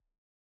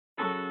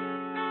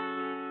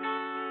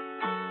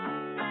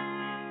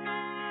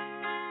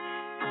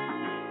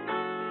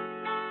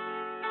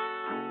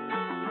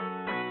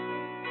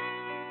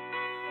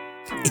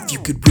If you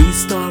could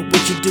restart,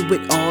 would you do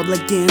it all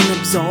again?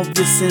 Absolve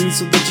the sin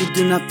so that you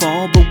do not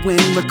fall. But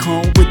when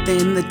recall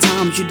within the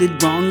times you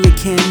did wrong, you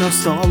cannot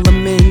stall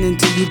them in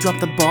until you drop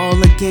the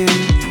ball again.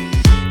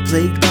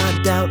 Plagued by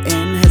doubt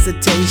and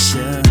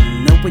hesitation,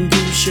 knowing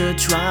you should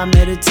try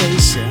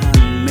meditation.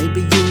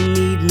 Maybe you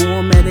need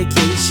more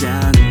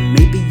medication,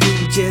 maybe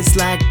you just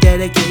lack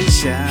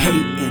dedication.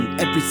 Hating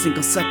every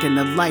single second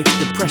of life,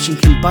 depression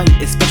can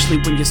bite, especially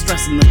when you're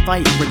stressing the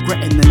fight.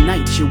 Regretting the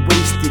nights you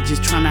wasted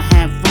just trying to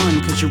have fun,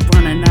 cause you're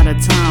running out of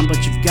time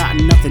but you've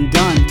gotten nothing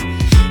done.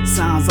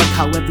 Sounds like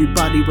how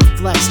everybody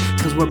reflects,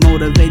 cause we're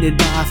motivated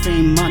by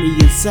fame, money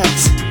and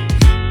sex.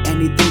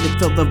 Anything to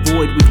fill the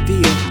void we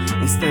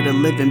feel, instead of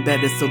living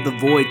better so the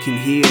void can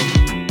heal.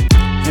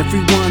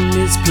 Everyone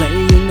is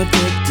playing the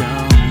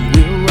victim,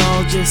 we're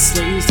all just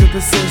slaves to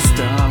the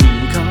system.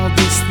 Call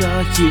this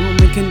the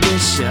human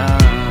condition,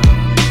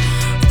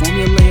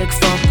 formulaic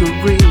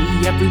fuckery.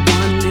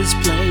 Everyone is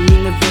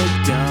playing the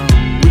victim,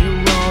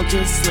 we're all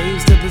just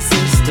slaves to the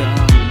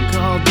system.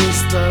 Call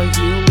this the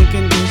human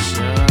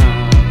condition,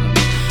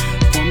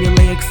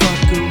 formulaic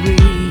fuckery.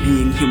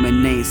 Being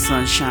human ain't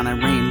sunshine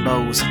and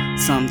rainbows.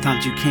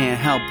 Sometimes you can't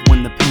help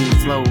when the pain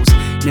flows.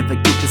 Never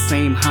get the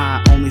same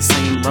high, only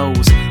same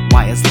lows.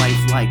 Why is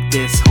life like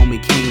this?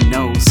 Homie Kane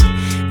knows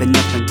that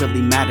nothing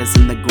really matters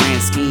in the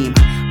grand scheme.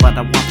 But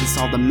I want this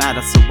all to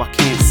matter, so I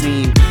can't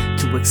seem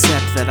to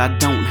accept that I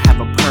don't have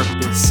a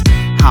purpose.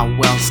 How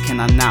else can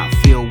I not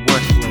feel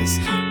worthless?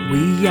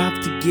 We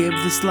have to give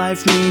this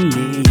life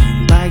meaning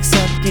by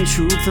accepting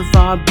truth of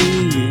our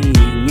being,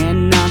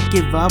 and not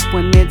give up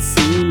when it's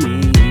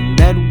seeming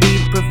that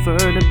we'd prefer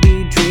to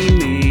be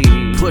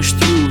dreaming. Push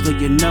through though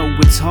you know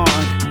it's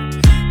hard.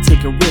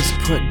 Take a risk,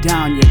 put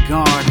down your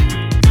guard,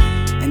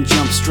 and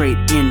jump straight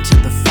into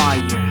the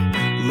fire.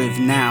 Live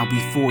now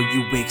before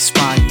you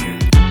expire.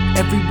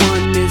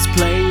 Everyone is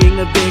playing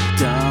the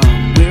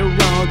victim, we're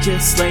all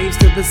just slaves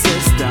to the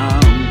system.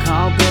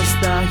 Call this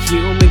the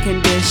human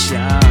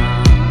condition,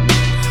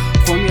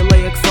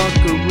 formulaic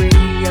fuckery.